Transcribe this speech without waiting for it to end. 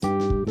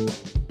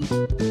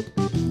Okay,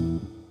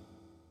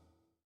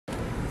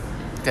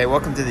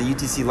 welcome to the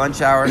UTC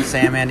Lunch Hour.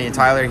 Sam, Andy, and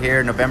Tyler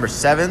here, November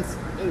 7th.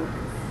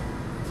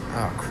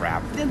 Oh,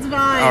 crap. It's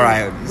fine. All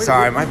right,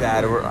 sorry, my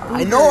bad.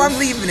 I know I'm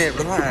leaving it.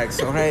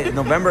 Relax, all right?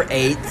 November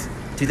 8th,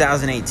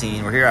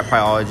 2018. We're here at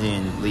Pyology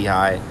in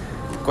Lehigh.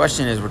 The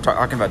question is, we're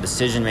talking about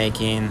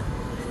decision-making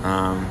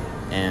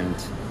and,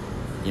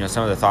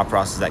 some of the thought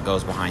process that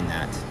goes behind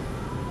that.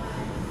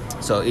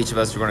 So each of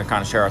us are going to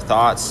kind of share our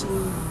thoughts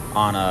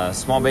on a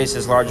small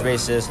basis, large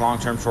basis,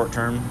 long-term,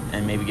 short-term,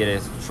 and maybe get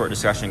a short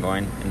discussion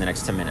going in the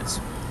next 10 minutes.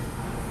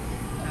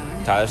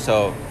 Tyler,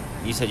 so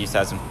you said you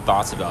had some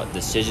thoughts about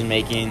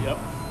decision-making. Yep.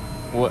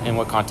 In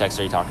what context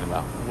are you talking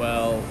about?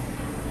 Well,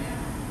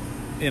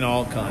 in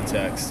all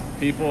contexts,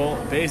 people,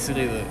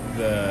 basically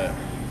the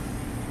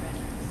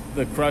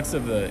crux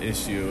of the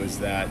issue is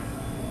that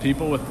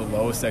people with the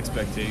lowest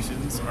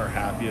expectations are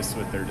happiest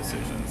with their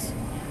decisions.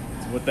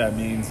 So what that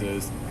means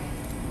is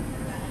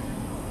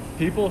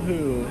people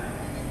who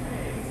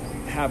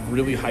have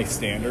really high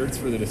standards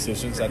for the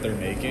decisions that they're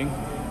making,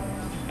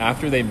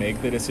 after they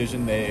make the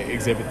decision, they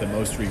exhibit the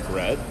most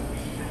regret.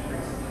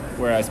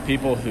 Whereas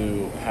people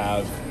who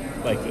have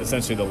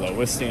essentially the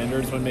lowest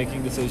standards when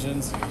making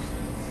decisions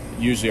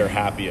usually are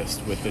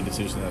happiest with the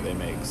decision that they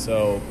make.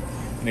 So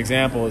an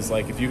example is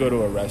if you go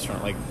to a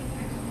restaurant,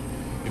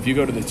 if you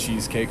go to the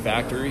Cheesecake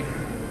Factory,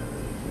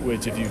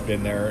 which if you've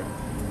been there,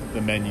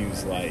 the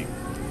menu's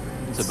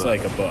it's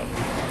like a book.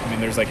 I mean,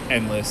 there's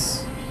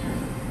endless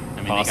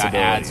they got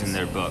ads in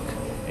their book.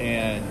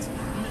 And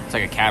it's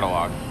like a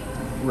catalog.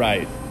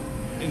 Right.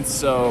 And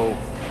so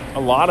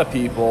a lot of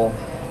people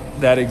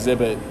that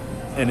exhibit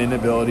an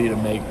inability to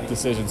make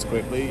decisions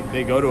quickly,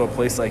 they go to a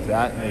place like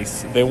that and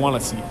they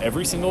want to see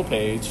every single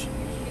page.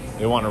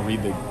 They want to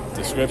read the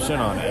description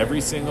on every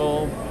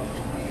single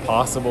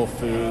possible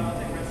food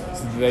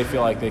so they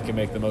feel like they can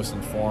make the most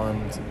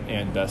informed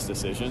and best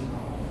decision.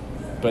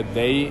 But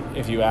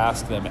if you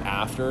ask them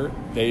after,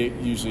 they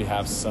usually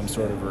have some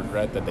sort of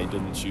regret that they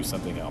didn't choose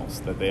something else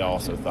that they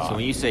also thought. So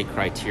when you say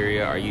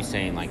criteria, are you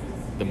saying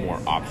the more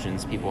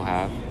options people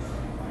have?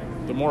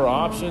 The more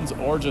options,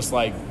 or just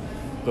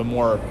the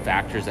more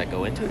factors that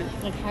go into it?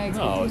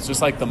 No, it's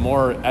just the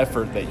more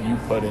effort that you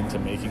put into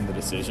making the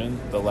decision,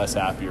 the less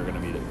happy you're going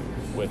to be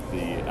with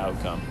the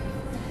outcome.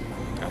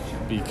 Gotcha.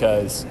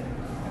 Because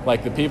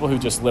the people who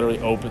just literally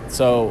open.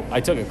 So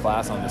I took a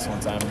class on this one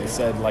time, and they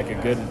said a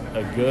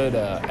good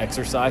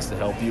exercise to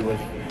help you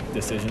with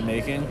decision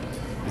making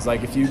is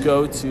if you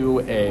go to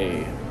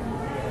a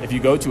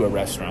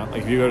restaurant,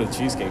 if you go to the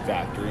Cheesecake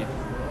Factory.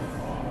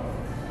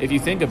 If you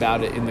think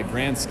about it in the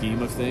grand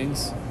scheme of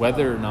things,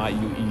 whether or not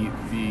you eat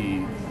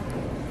the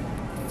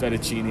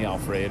fettuccine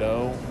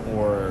Alfredo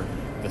or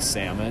the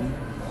salmon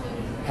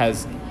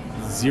has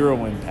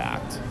zero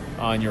impact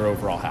on your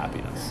overall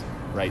happiness,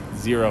 right?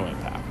 Zero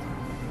impact.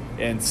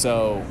 And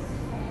so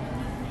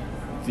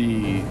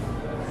the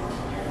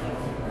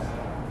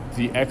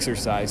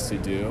exercise to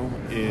do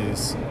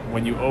is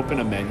when you open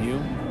a menu,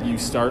 you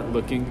start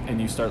looking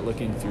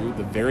through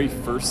the very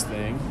first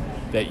thing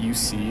that you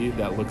see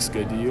that looks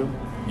good to you,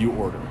 you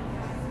order.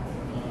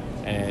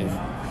 And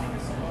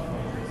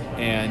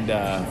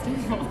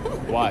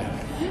why?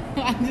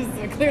 I'm just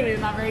clearly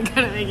not very good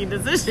at making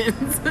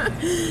decisions.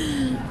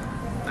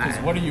 Because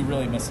what are you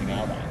really missing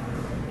out on?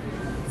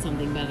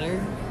 Something better.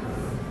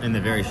 In the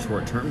very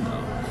short term,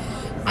 though.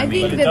 I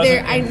think that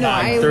there. I know.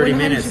 I 30 100%,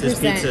 minutes. This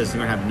pizza is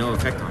going to have no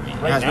effect on me.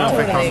 Right, it has no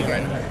effect on me.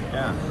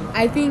 Yeah.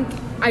 I think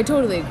I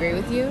totally agree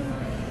with you.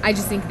 I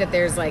just think that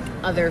there's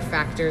other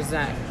factors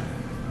that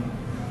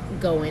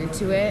go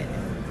into it.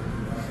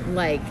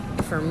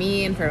 For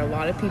me and for a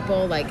lot of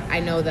people,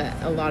 I know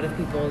that a lot of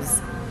people's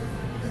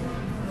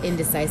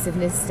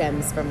indecisiveness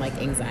stems from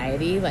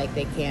anxiety.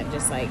 They can't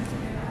just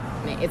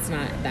it's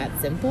not that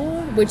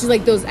simple, which is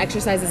those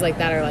exercises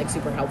that are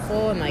super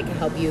helpful and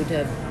help you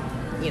to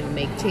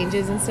make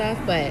changes and stuff.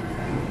 But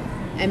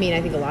I mean, I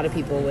think a lot of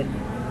people would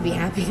be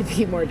happy to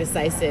be more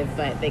decisive,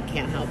 but they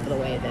can't help the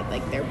way that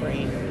their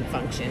brain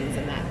functions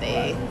and that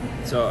they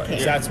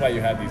that's why you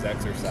have these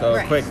exercises. So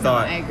right. Quick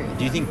thought, I agree.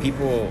 Do you think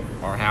people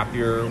are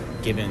happier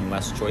given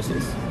less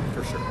choices?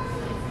 For sure.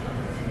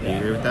 Do you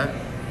agree with that?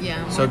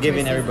 Yeah. So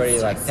giving everybody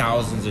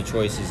thousands of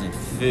choices in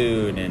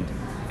food and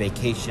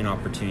vacation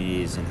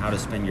opportunities and how to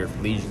spend your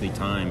leisurely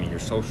time and your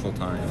social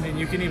time. I mean,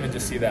 you can even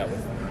just see that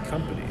with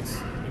companies.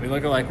 I mean,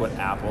 look at what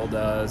Apple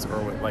does or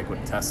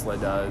what Tesla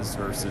does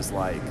versus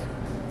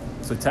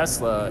so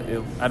Tesla,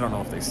 I don't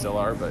know if they still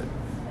are, but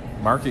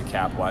market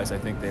cap wise, I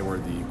think they were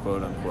the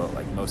quote unquote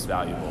most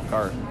valuable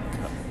car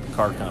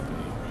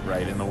company,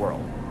 right, in the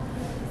world.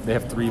 They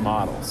have 3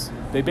 models.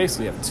 They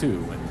basically have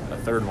 2 and a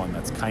third one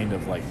that's kind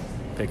of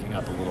picking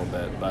up a little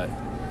bit, but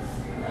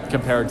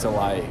compared to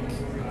a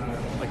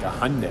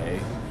Hyundai,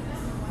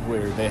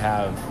 where they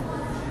have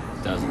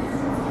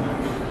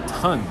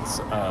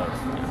tons of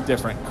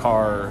different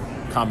car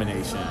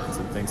combinations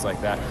and things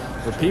like that.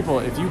 Where people,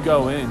 if you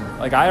go in,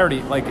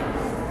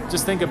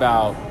 just think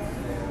about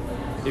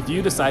if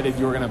you decided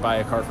you were going to buy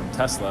a car from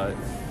Tesla,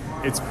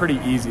 it's pretty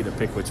easy to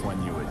pick which one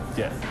you would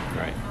get.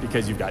 Right.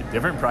 Because you've got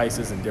different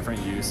prices and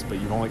different use, but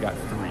you've only got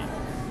 3.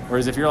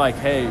 Whereas if you're like,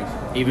 hey,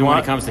 Even when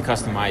it comes to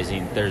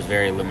customizing, there's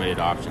very limited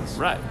options.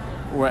 right.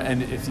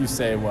 And if you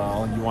say,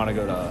 well, you want to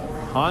go to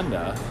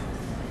Honda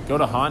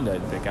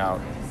and pick out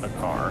a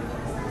car.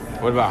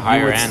 What about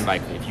higher would- end,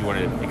 like if you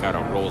wanted to pick out a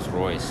Rolls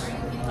Royce?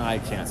 I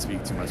can't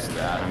speak too much to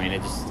that. I mean,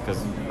 it just, because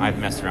I've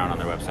messed around on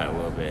their website a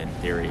little bit in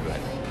theory, but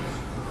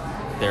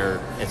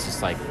it's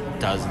just like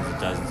dozens and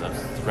dozens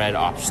of thread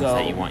options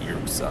that you want your,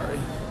 sorry.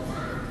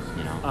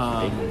 you know,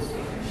 vehicles.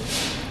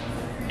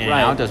 In and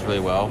right. out does really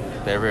well.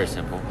 They're very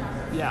simple.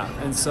 Yeah,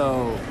 and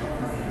so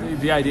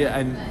the idea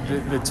and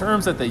the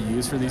terms that they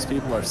use for these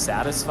people are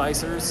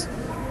satisficers,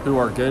 who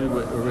are good,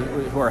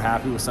 who are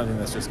happy with something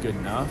that's just good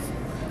enough,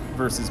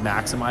 versus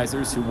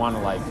maximizers who want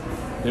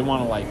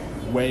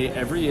to weigh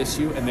every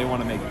issue and they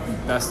want to make the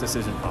best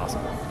decision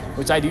possible.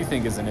 Which I do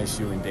think is an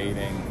issue in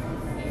dating,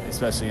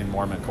 especially in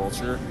Mormon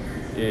culture,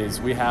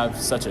 is we have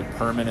such a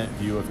permanent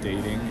view of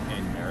dating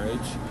and marriage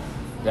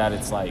that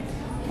it's like,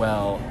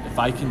 well, if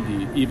I can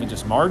be even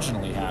just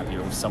marginally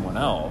happier with someone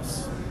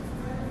else,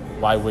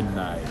 why wouldn't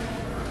I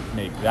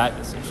make that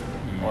decision?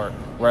 Or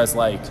whereas,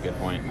 like, That's a good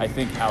point. I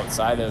think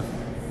outside of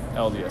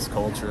LDS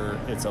culture,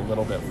 it's a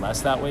little bit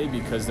less that way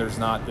because there's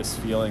not this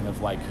feeling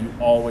of like you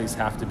always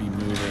have to be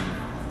moving.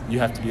 You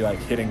have to be like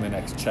hitting the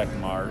next check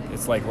mark.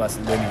 It's like less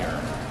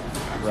linear,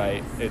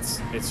 right? It's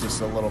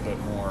just a little bit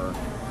more.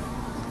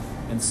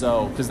 And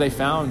so, because they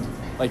found,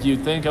 like,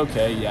 you'd think,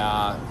 okay,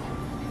 yeah,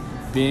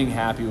 being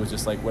happy with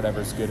just like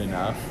whatever's good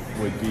enough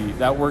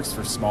that works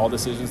for small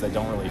decisions that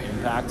don't really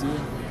impact you.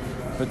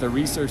 But the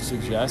research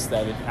suggests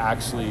that it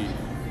actually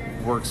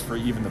works for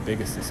even the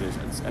biggest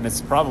decisions. And it's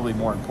probably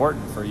more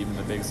important for even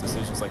the biggest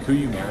decisions, like who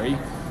you marry.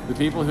 The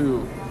people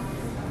who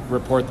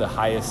report the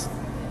highest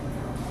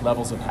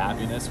levels of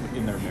happiness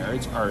in their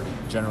marriage are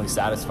generally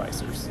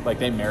satisficers. Like,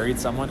 they married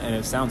someone, and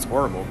it sounds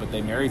horrible, but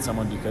they married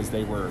someone because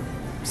they were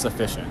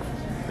sufficient.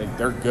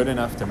 They're good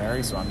enough to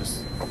marry, so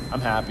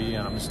I'm happy,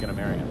 and I'm just going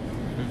to marry him.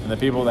 And the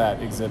people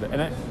that exhibit,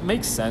 and it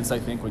makes sense, I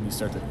think, when you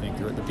start to think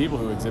through it, the people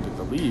who exhibit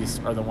the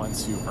least are the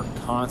ones who are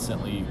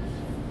constantly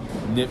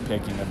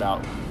nitpicking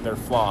about their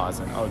flaws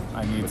and, oh,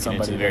 I need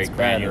somebody very that's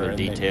better. granular And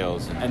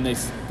details.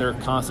 they're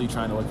constantly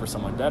trying to look for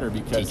someone better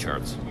because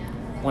T-charts.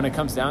 when it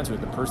comes down to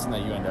it, the person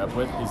that you end up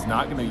with is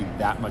not going to be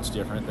that much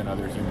different than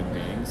other human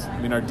beings. I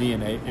mean, our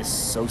DNA is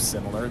so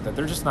similar that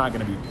they're just not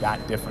going to be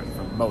that different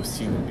from most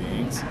human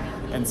beings.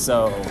 And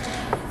so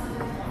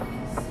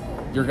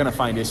you're going to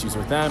find issues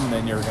with them, and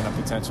then you're going to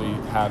potentially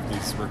have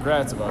these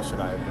regrets of, oh,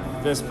 should I have been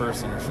with this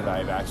person, or should I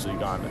have actually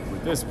gone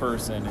with this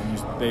person?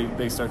 And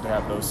they start to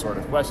have those sort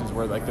of questions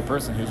where, like, the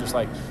person who's just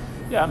like,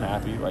 yeah, I'm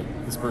happy, like,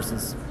 this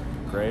person's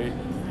great,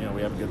 you know,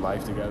 we have a good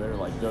life together,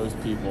 like, those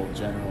people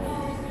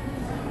generally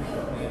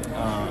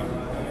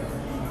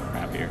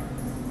Happier.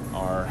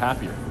 are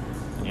happier.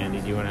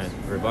 Andy, do you want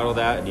to rebuttal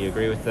that? Do you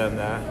agree with them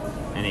that?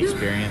 Any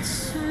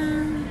experience?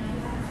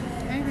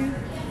 I agree.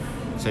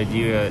 So do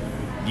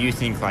you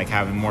think like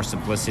having more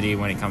simplicity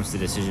when it comes to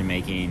decision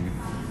making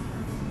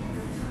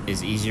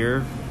is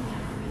easier?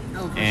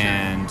 Oh, for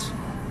And sure.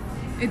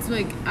 It's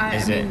like I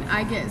Is it-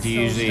 I get do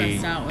you so usually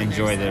stressed out when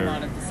enjoy there's their- a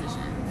lot of decisions.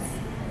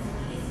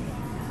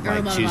 Or a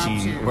like lot of choosing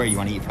options. where you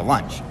want to eat for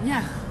lunch?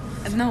 Yeah.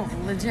 No,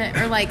 legit.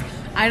 Or like,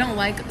 I don't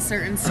like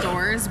certain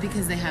stores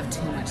because they have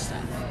too much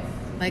stuff.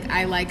 Like,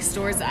 I like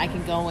stores that I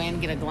can go in,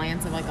 get a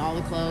glance of like all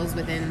the clothes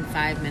within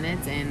 5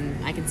 minutes,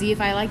 and I can see if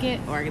I like it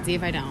or I can see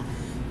if I don't.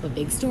 But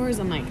big stores,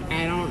 I'm like,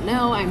 I don't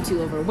know. I'm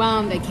too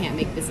overwhelmed. I can't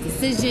make this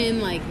decision.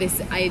 Like this,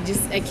 I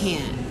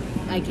can't.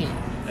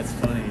 That's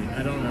funny.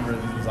 I don't remember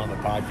if this was on the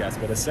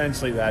podcast, but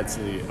essentially that's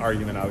the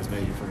argument I was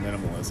making for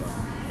minimalism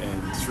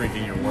and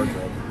shrinking your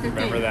wardrobe.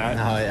 Remember that?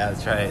 Oh yeah,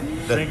 that's right.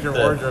 Shrink your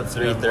wardrobe to have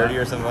 330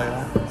 or something like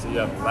that. So you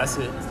have less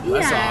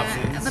Yeah,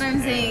 options. but I'm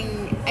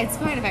saying it's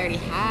fine if I already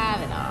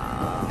have it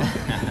all.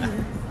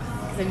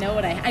 Because I know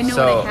what I know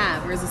So- what I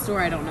have. Whereas a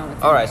store, I don't know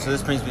what's All in right, there. so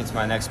this brings me to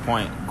my next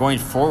point. Going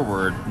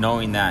forward,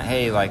 knowing that,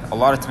 hey, like a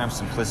lot of times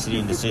simplicity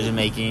in decision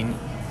making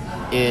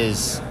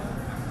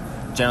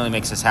generally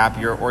makes us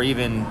happier, or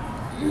even,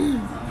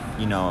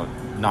 you know,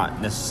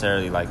 not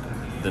necessarily like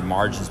the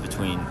margins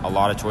between a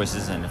lot of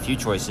choices and a few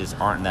choices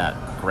aren't that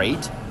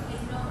great.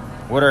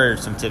 What are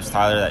some tips,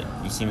 Tyler, that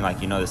you seem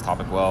like you know this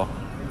topic well,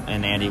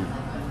 and Andy,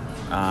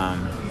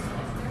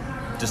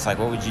 just like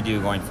what would you do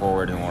going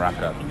forward, and we'll wrap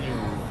it up. Can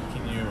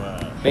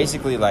you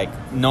Basically, like,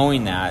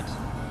 knowing that,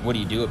 what do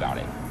you do about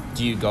it?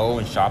 Do you go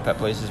and shop at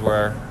places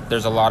where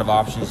there's a lot of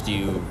options? Do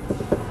you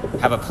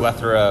have a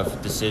plethora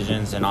of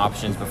decisions and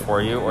options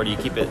before you, or do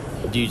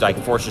you like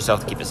force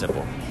yourself to keep it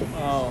simple?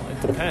 well,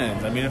 it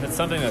depends. I mean, if it's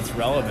something that's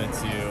relevant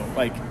to you,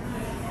 like,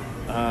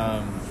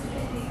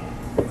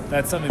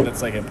 that's something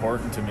that's like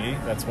important to me.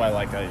 That's why,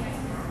 like, I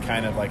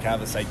kind of like have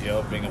this idea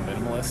of being a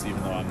minimalist,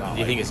 even though I'm not. Do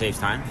you think it saves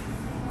time?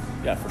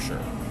 Yeah, for sure.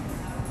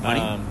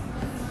 Money?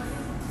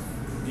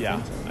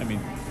 Yeah, I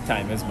mean,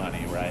 time is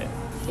money, right?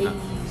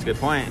 It's a good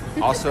point.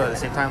 Also, at the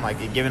same time,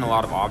 like, given a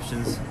lot of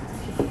options,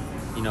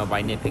 you know,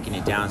 by nitpicking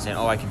it down, saying,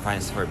 oh, I can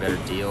find this for a better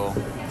deal,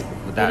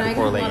 Would When that I be get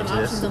a lot correlated of to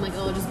options, this? I'm like,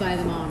 oh, I'll just buy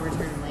them all and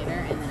return them later,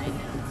 and then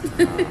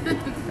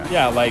I don't.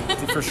 Yeah, like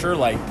for sure,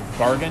 like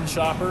bargain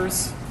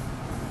shoppers,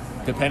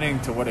 depending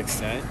to what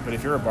extent. But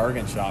if you're a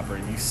bargain shopper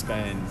and you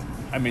spend,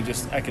 I mean,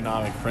 just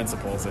economic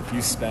principles, if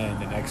you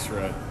spend an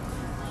extra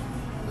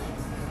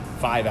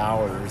 5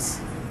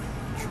 hours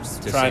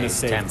trying to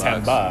save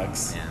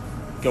 $10, Yeah.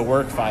 go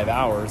work 5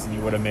 hours and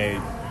you would have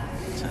made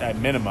at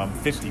minimum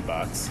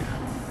 $50.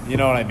 You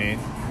know what I mean?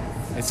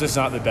 It's just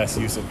not the best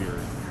use of your.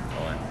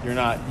 You're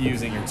not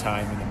using your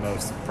time in the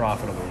most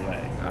profitable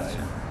way. Gotcha.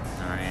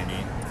 All right, Andy.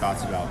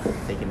 Thoughts about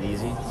taking it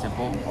easy,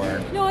 simple, or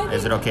No, I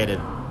is it think- okay to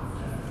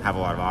have a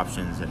lot of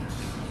options and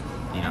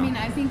you know, I mean,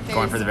 I think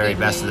going for the there's very good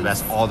best of the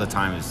ways. best all the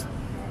time is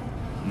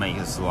make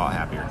us a lot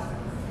happier.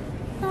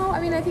 No, I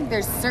mean, I think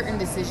there's certain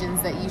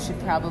decisions that you should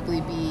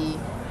probably be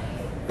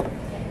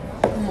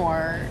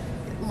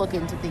look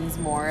into things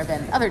more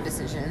than other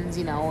decisions.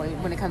 You know,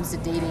 when it comes to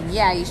dating,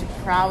 yeah, you should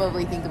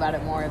probably think about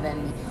it more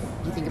than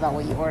you think about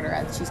what you order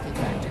at the Cheesecake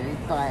Factory.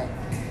 But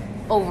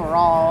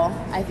overall,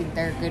 I think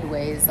there are good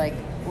ways, like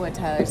what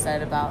Tyler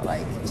said about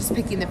like just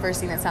picking the first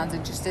thing that sounds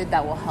interested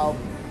that will help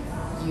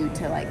you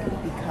to like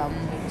become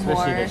Especially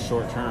more the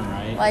short term,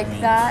 right? like I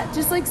mean, that.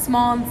 Just like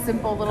small and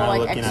simple little kinda like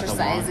looking at the long-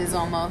 exercises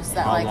almost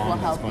that how like long will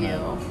it's help gonna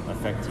you.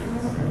 affect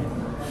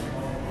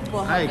you. Will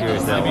I help agree you.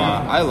 with that a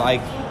lot. I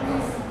like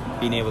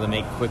being able to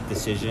make quick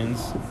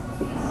decisions.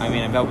 I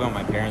mean, I've helped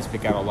my parents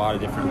pick out a lot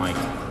of different like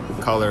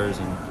colors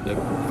and the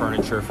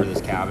furniture for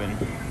this cabin,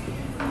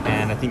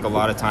 and I think a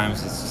lot of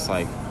times it's just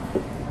like,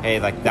 hey,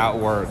 like that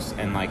works,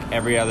 and like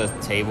every other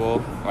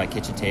table, like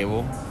kitchen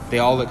table, they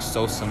all look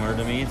so similar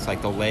to me. It's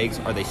like the legs,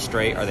 are they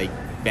straight, are they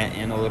bent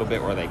in a little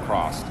bit, or are they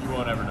crossed? You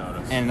won't ever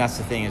notice. And that's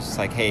the thing, it's just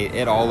like, hey,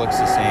 it all looks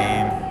the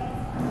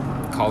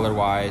same color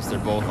wise, they're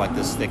both like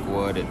this thick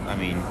wood. I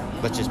mean,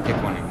 let's just pick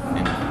one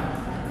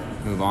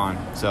and move on.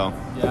 So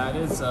Yeah, it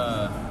is.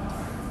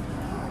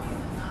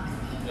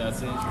 Yeah,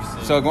 it's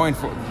interesting. So going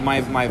for my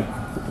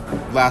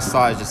last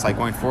thought is just like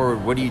going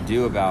forward, what do you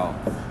do about,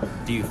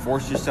 do you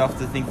force yourself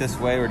to think this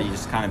way, or do you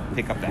just kind of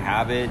pick up the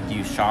habit? Do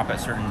you shop at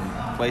certain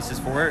places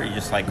for it, or are you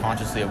just like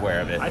consciously aware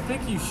of it? I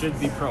think you should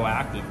be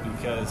proactive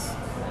because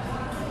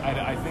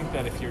I think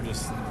that if you're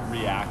just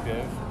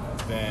reactive,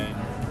 then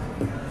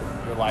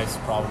your life's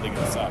probably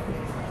going to suck.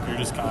 If you're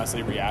just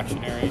constantly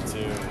reactionary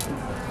to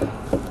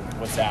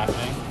what's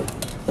happening,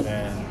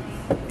 then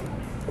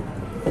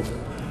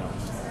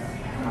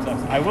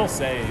I will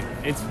say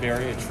it's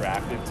very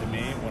attractive to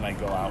me when I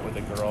go out with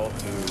a girl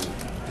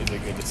who is a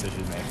good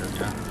decision maker.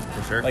 Yeah,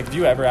 for sure. Like, do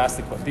you ever ask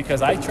the question?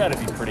 Because I try to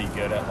be pretty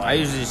good at like. I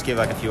usually just give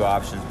like a few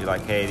options, be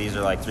like, hey, these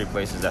are like 3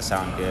 places that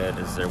sound good.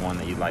 Is there one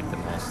that you like the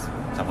most?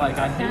 Something like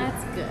that.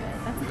 That's good.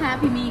 That's a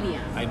happy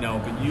medium. I know,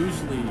 but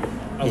usually.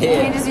 You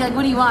can't just be like,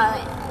 what do you want?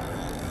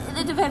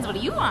 It depends. What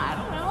do you want? I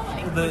don't know.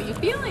 Like, what are you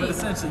feeling? But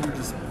essentially, you're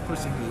just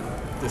pushing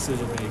the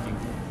decision making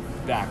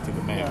back to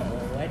the man.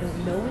 No, I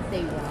don't know what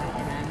they want,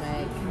 and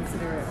I'm a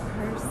considerate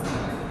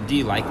person. Do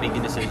you like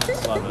making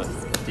decisions? Love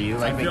it. Do you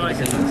like I making feel like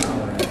decisions?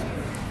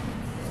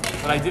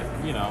 But I do,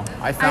 you know.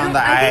 I found don't-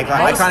 that I I think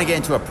most- kind of get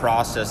into a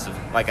process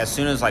of like, as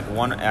soon as like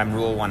I'm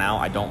rule one out,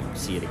 I don't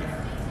see it again.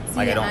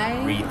 Like I See, don't I-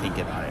 rethink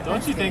about it.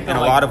 Don't you think In that a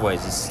like, lot of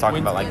ways, it's talking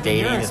when- about like in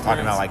dating. your It's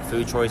talking about experience-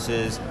 like food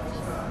choices,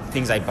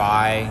 things I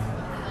buy,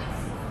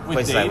 with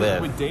places dating, I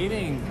live. With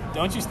dating,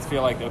 don't you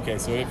feel like, okay,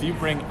 so if you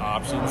bring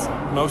options,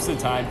 most of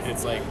the time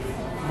it's like,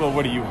 well,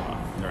 what do you want?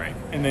 Right.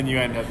 And then you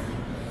end up,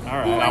 all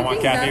right, Well, I want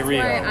think Cafe that's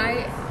Rio.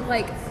 why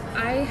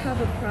I have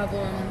a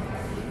problem.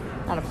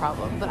 Not a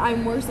problem, but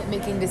I'm worse at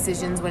making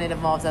decisions when it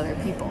involves other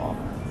people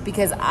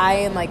because I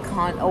am like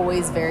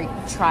always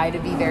try to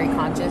be very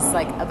conscious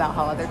like about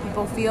how other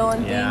people feel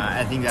and Yeah, think.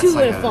 I think that's to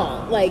like a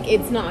fault. Like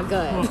it's not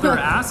good. Well, if they're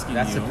asking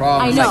That's you, the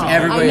problem. I It's know, like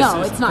everybody's, I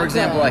know, it's not for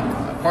example, good.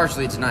 like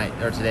partially tonight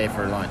or today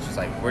for lunch. It's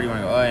like, where do you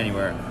want to go? Oh,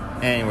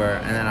 anywhere.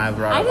 And then I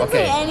brought I up, didn't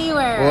okay, say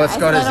anywhere. well, let's I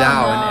go to said I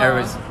Zao, don't and know.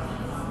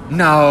 everybody's,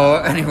 no,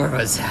 anywhere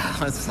but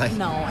Zao. It's like,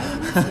 No, I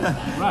didn't say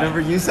that. Right.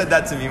 Remember you said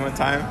that to me one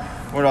time,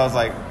 where I was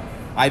like,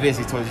 I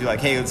basically told you like,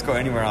 hey, let's go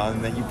anywhere else,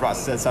 and then you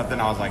said something.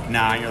 I was like,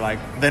 nah. And you're like,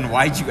 then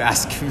why'd you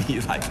ask me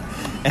like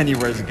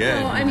anywhere's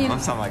good? Well, I mean-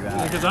 something like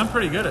that. because I'm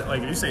pretty good at,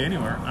 like, you say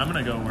anywhere, I'm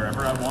going to go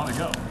wherever I want to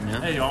go.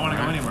 Yeah. Hey, I want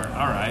to go anywhere.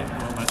 All right,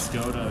 well, let's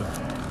go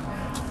to,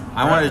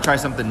 I wanted to try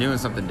something new and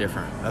something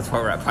different. That's why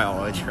we're at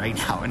Biology right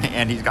now, and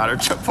Andy's got her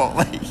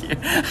Chipotle here.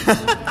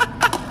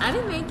 I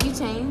didn't make you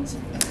change.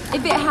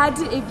 If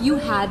you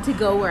had to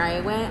go where I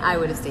went, I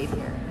would have stayed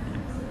here.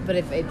 But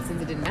since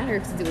it didn't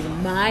matter, since it was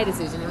my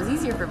decision, it was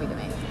easier for me to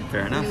make.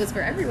 Fair enough. If it was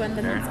for everyone,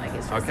 then Fair it's like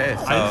it's just Okay,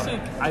 oh. so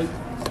I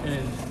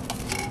think,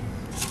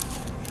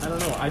 I don't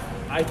know,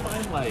 I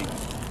find like,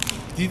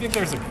 do you think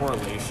there's a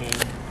correlation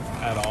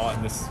at all,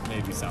 and this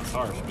maybe sounds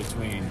harsh,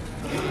 between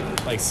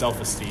like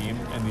self-esteem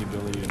and the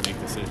ability to make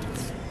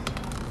decisions?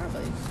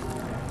 Probably.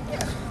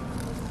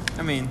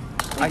 I mean,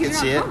 Like, I can you're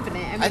see not it.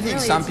 confident. I mean, I think really,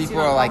 some it's just people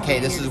you're are not like, hey,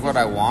 confident this in is your what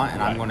I decision. want,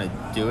 and I'm Right. going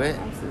to do it.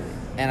 Absolutely.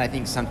 And I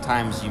think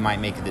sometimes you might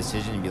make a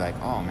decision and be like,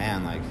 oh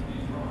man, like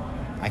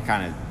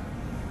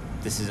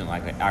this isn't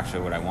like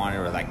actually what I wanted,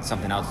 or like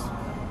something else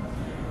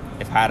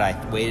if had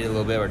I waited a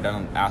little bit or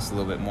asked a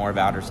little bit more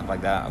about it or something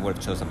like that, I would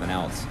have chose something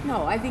else.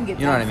 No, I think it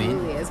You know what I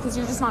absolutely mean? is, because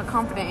you're just not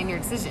confident in your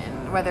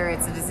decision. Whether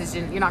it's a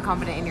decision, you're not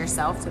confident in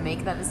yourself to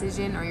make that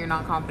decision, or you're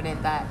not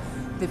confident that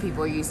the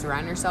people you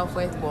surround yourself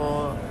with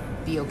will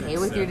be okay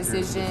with your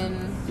decision.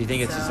 Do you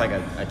think it's just like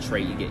a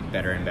trait you get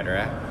better and better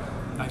at?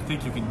 I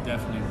think you can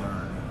definitely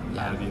learn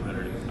how to be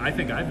better. I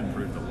think I've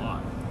improved a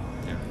lot.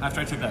 Yeah.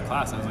 After I took that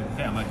class, I was like,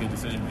 okay, I'm a good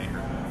decision maker.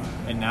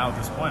 And now at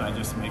this point, I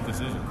just make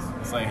decisions.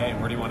 It's like, hey,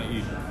 where do you want to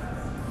eat?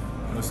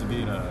 Go to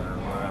Sabita or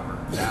wherever.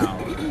 Now.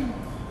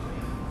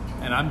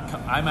 And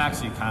I'm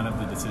actually kind of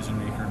the decision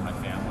maker in my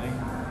family.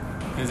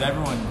 Because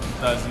everyone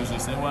does usually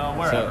say, well,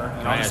 wherever. So, And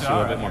can I I'll ask just you say, a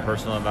little "All bit right, more here."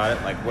 personal about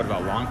it? Like, what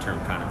about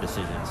long-term kind of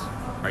decisions?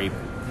 Are you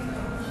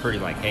pretty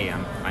like, hey,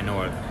 I know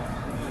what...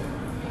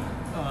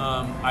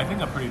 I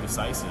think I'm pretty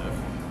decisive.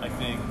 I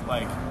think,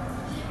 like,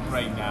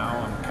 right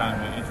now I'm kind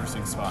of in an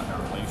interesting spot in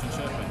our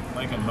relationship. And,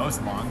 like, in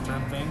most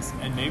long-term things,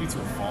 and maybe to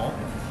a fault,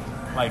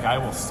 like, I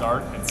will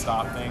start and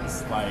stop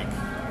things.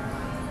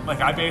 Like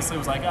I basically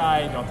was like,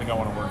 I don't think I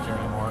want to work here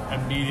anymore.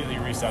 Immediately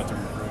reached out to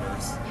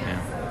recruiters.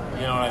 Yeah.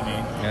 You know what I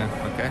mean?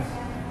 Yeah, okay.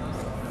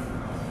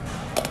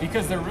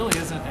 Because there really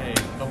isn't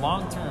the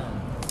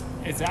long-term,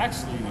 it's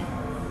actually,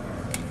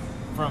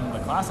 from the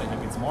class, I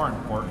think it's more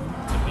important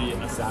to be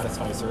a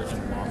satisficer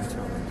in the long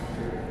term,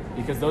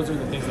 because those are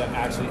the things that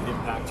actually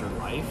impact your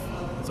life.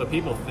 So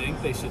people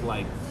think they should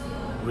like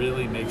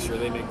really make sure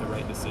they make the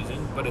right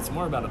decision, but it's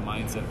more about a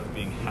mindset of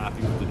being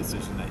happy with the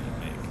decision that you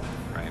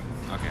make. Right.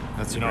 Okay.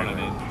 That's You know what I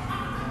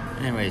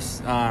mean?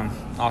 Anyways,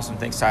 awesome.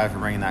 Thanks, Tyler, for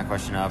bringing that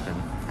question up and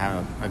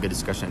having a good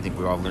discussion. I think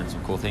we all learned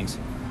some cool things.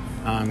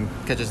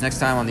 Catch us next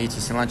time on the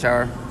ETC Lunch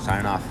Hour.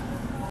 Signing off.